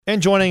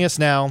And joining us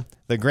now,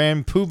 the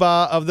grand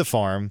poobah of the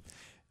farm,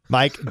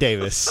 Mike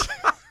Davis.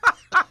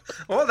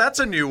 Well, that's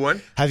a new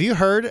one. Did you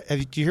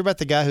hear about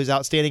the guy who's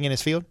outstanding in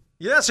his field?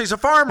 Yes, he's a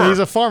farmer. He's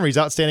a farmer. He's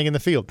outstanding in the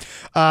field.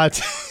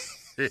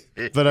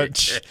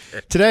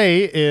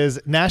 Today is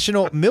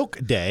National Milk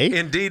Day.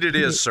 Indeed it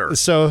is, sir.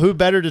 So who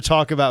better to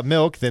talk about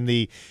milk than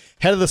the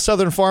head of the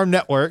Southern Farm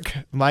Network,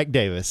 Mike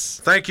Davis.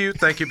 Thank you.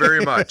 Thank you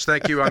very much.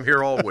 Thank you. I'm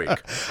here all week.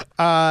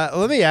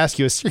 Let me ask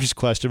you a serious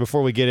question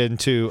before we get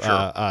into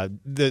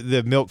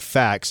the milk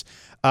facts.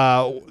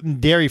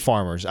 Dairy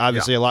farmers,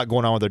 obviously a lot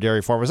going on with their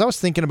dairy farmers. I was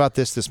thinking about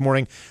this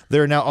morning.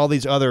 There are now all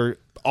these other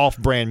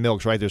off-brand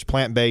milks, right? There's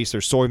plant-based,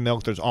 there's soy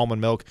milk, there's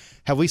almond milk.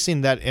 Have we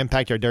seen that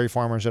impact our dairy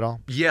farmers at all?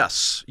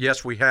 Yes,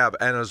 we have.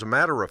 And as a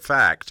matter of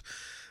fact,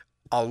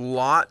 a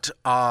lot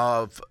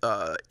of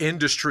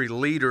industry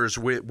leaders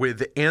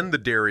within the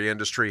dairy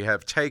industry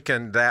have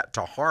taken that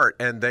to heart,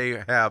 and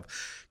they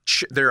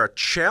are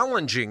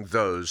challenging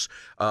those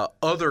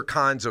other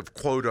kinds of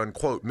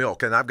quote-unquote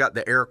milk. And I've got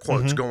the air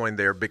quotes going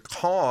there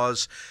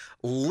because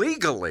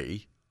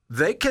legally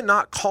they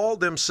cannot call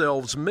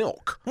themselves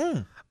milk.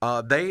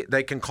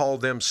 They can call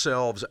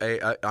themselves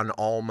an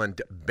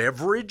almond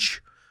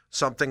beverage,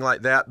 something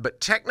like that,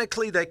 but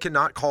technically they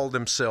cannot call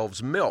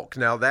themselves milk.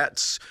 Now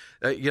that's,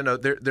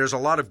 there's a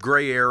lot of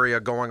gray area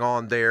going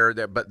on there,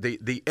 but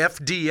the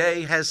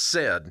FDA has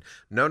said,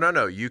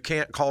 no, you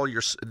can't call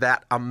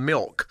that a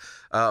milk.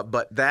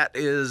 But that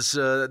is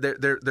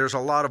there's a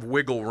lot of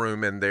wiggle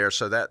room in there,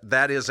 so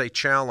that is a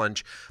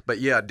challenge. But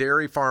yeah,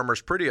 dairy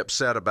farmers pretty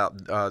upset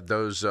about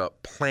those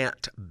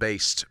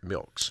plant-based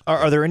milks.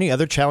 Are there any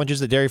other challenges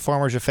that dairy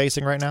farmers are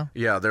facing right now?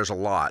 Yeah, there's a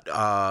lot.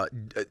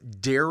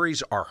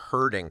 Dairies are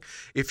hurting.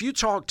 If you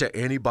talk to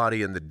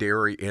anybody in the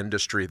dairy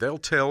industry, they'll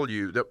tell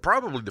you that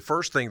probably the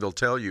first thing they'll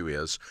tell you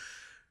is,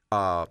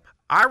 I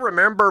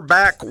remember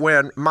back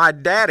when my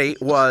daddy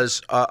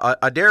was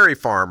a dairy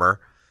farmer.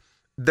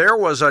 There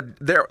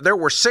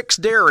were 6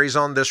 dairies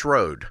on this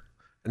road.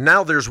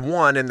 Now there's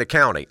 1 in the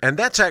county, and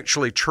that's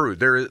actually true.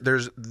 There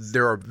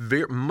are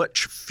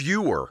much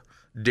fewer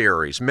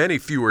dairies, many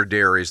fewer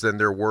dairies than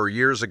there were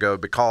years ago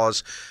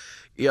because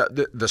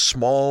the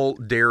small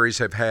dairies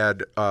have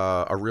had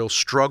a real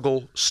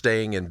struggle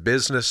staying in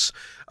business.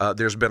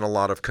 There's been a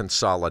lot of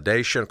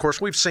consolidation. Of course,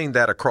 we've seen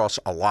that across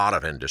a lot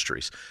of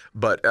industries,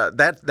 but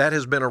that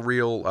has been a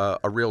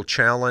real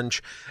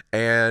challenge.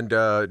 And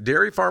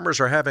dairy farmers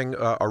are having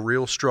a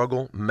real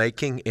struggle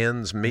making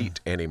ends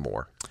meet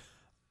anymore.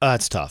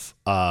 It's tough.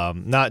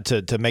 Not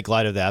to make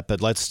light of that,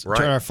 but let's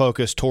turn our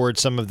focus towards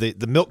some of the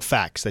milk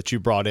facts that you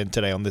brought in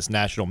today on this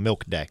National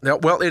Milk Day. Now,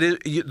 well, it is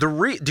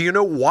do you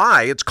know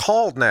why it's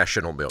called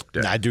National Milk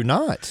Day? I do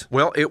not.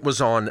 Well, it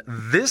was on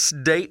this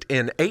date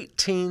in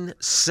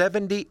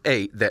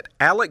 1878 that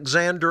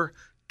Alexander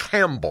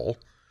Campbell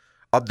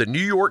of the New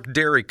York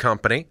Dairy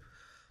Company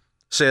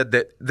said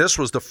that this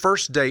was the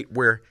first date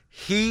where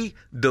he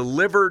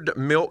delivered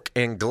milk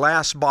in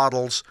glass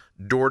bottles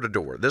door to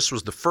door. This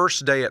was the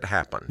first day it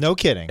happened. No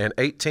kidding. In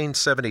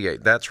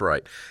 1878. That's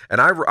right. And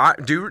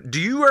do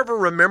you ever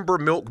remember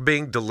milk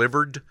being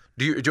delivered?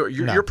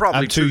 You're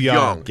probably I'm too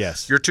young.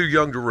 Yes. You're too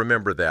young to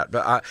remember that.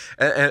 But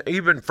and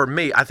even for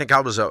me, I think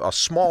I was a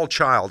small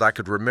child. I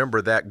could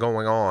remember that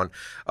going on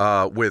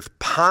with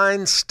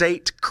Pine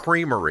State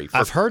Creamery.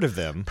 I've heard of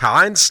them.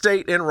 Pine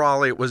State in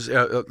Raleigh. It was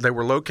they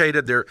were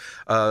located there.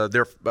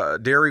 Their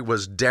dairy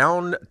was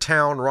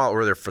downtown Raleigh,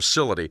 or their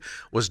facility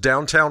was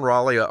downtown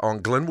Raleigh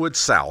on Glenwood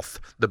South.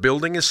 The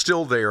building is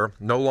still there,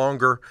 no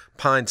longer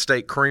Pine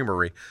State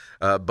Creamery.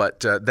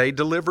 But they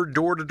delivered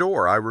door to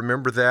door. I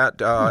remember that.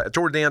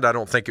 Toward the end, I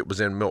don't think it was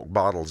in milk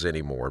bottles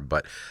anymore.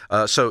 But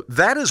so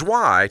that is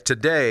why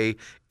today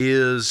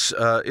is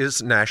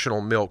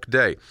National Milk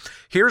Day.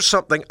 Here's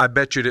something I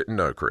bet you didn't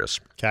know, Chris.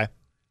 Okay.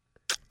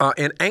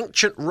 In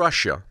ancient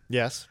Russia.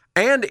 Yes.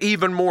 And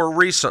even more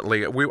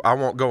recently, I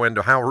won't go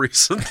into how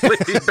recently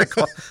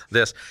because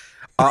this.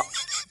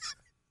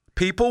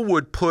 People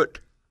would put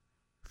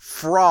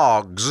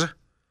frogs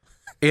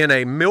in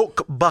a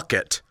milk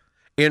bucket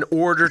in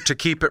order to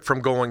keep it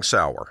from going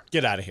sour.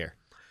 Get out of here.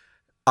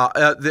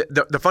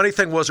 The funny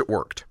thing was it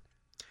worked.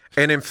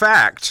 And in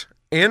fact,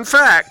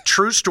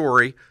 true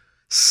story,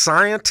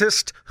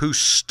 scientists who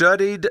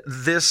studied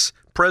this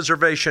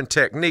preservation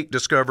technique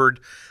discovered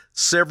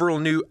several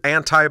new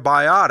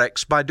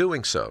antibiotics by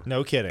doing so.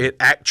 No kidding. It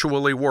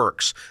actually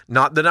works.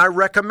 Not that I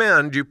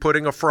recommend you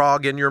putting a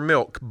frog in your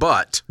milk,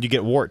 but... You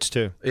get warts,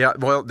 too. Yeah,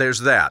 well, there's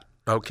that.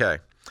 Okay.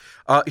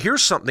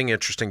 Here's something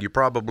interesting. You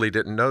probably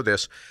didn't know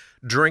this.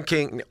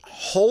 Drinking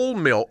whole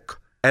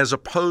milk as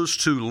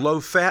opposed to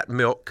low-fat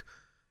milk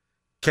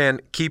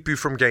can keep you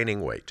from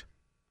gaining weight.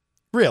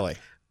 Really?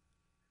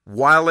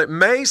 While it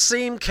may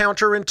seem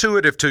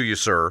counterintuitive to you,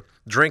 sir,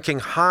 drinking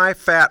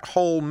high-fat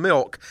whole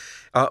milk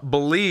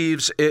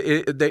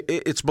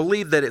it's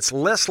believed that it's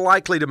less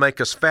likely to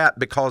make us fat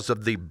because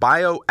of the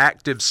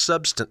bioactive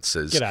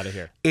substances Get out of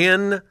here.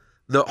 in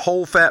the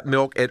whole-fat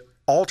milk. It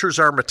alters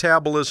our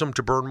metabolism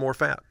to burn more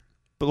fat.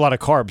 a lot of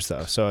carbs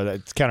though, so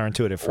that's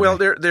counterintuitive for Well,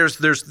 me.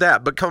 there's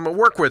that, but come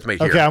work with me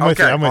here. Okay, I'm with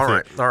you. I'm with all you.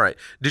 right, all right.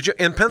 Did you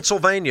in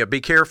Pennsylvania?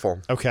 Be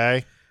careful.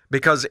 Okay.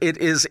 Because it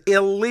is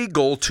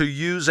illegal to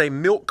use a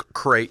milk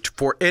crate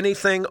for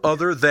anything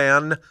other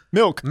than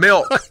Milk.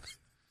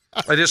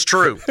 It is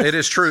true. It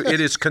is true. It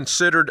is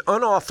considered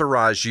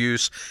unauthorized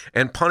use,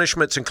 and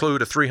punishments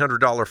include a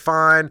 $300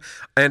 fine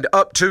and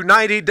up to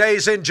 90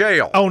 days in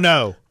jail. Oh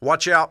no.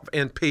 Watch out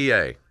in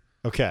PA.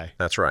 Okay.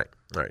 That's right.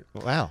 All right.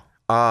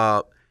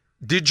 Wow.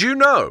 Did you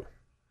know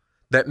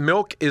that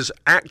milk is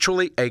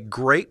actually a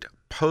great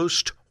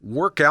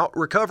post-workout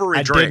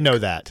recovery drink? I did know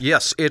that.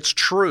 Yes, it's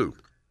true.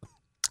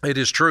 It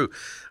is true.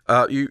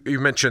 You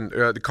mentioned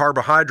the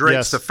carbohydrates,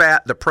 Yes. the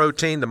fat, the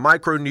protein, the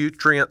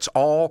micronutrients,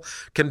 all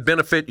can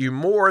benefit you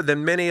more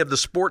than many of the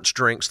sports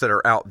drinks that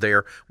are out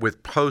there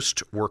with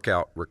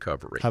post-workout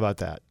recovery. How about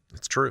that?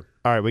 It's true.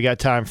 All right, we got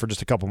time for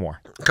just a couple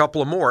more. A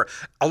couple of more.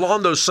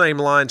 Along those same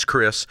lines,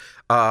 Chris,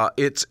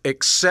 it's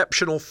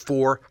exceptional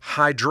for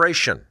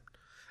hydration.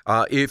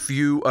 If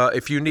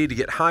you need to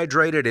get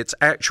hydrated, it's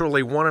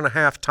actually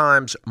 1.5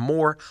 times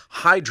more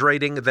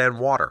hydrating than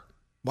water.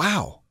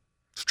 Wow.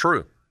 It's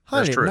true. I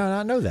That's did true.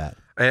 not know that.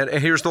 And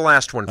here's the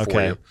last one for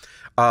Okay.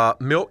 you.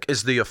 Milk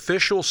is the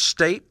official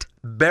state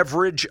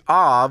beverage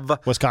of,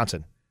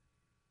 Wisconsin.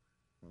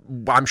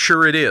 I'm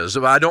sure it is.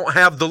 I don't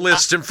have the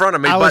list in front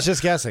of me, I but was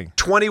just guessing.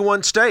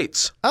 21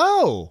 states.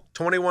 Oh.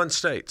 21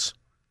 states.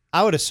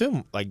 I would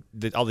assume like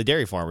all the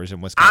dairy farmers in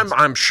Wisconsin.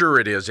 I'm sure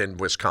it is in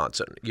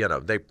Wisconsin. You know,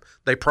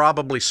 they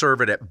probably serve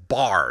it at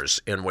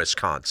bars in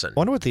Wisconsin. I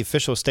wonder what the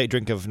official state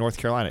drink of North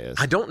Carolina is.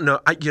 I don't know.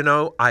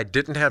 I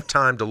didn't have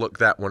time to look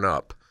that one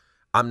up.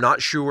 I'm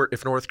not sure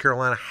if North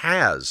Carolina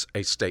has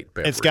a state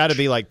beverage. It's got to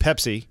be like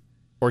Pepsi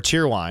or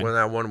Cheerwine. Well,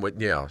 that one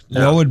would, yeah.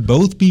 Y'all would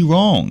both be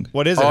wrong.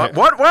 What is it?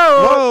 What? Whoa!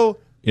 Whoa!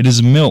 It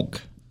is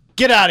milk.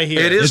 Get out of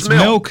here! It is It's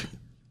milk.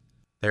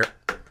 milk.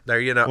 There.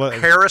 You know, Well-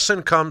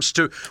 Harrison comes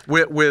to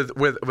with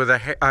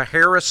a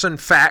Harrison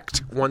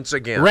fact once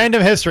again.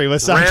 Random history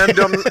with some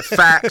Random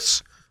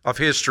facts of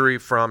history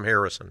from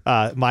Harrison.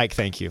 Mike,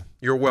 thank you.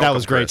 You're welcome. That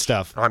was great Chris.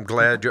 stuff. I'm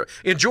glad you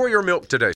enjoy your milk today.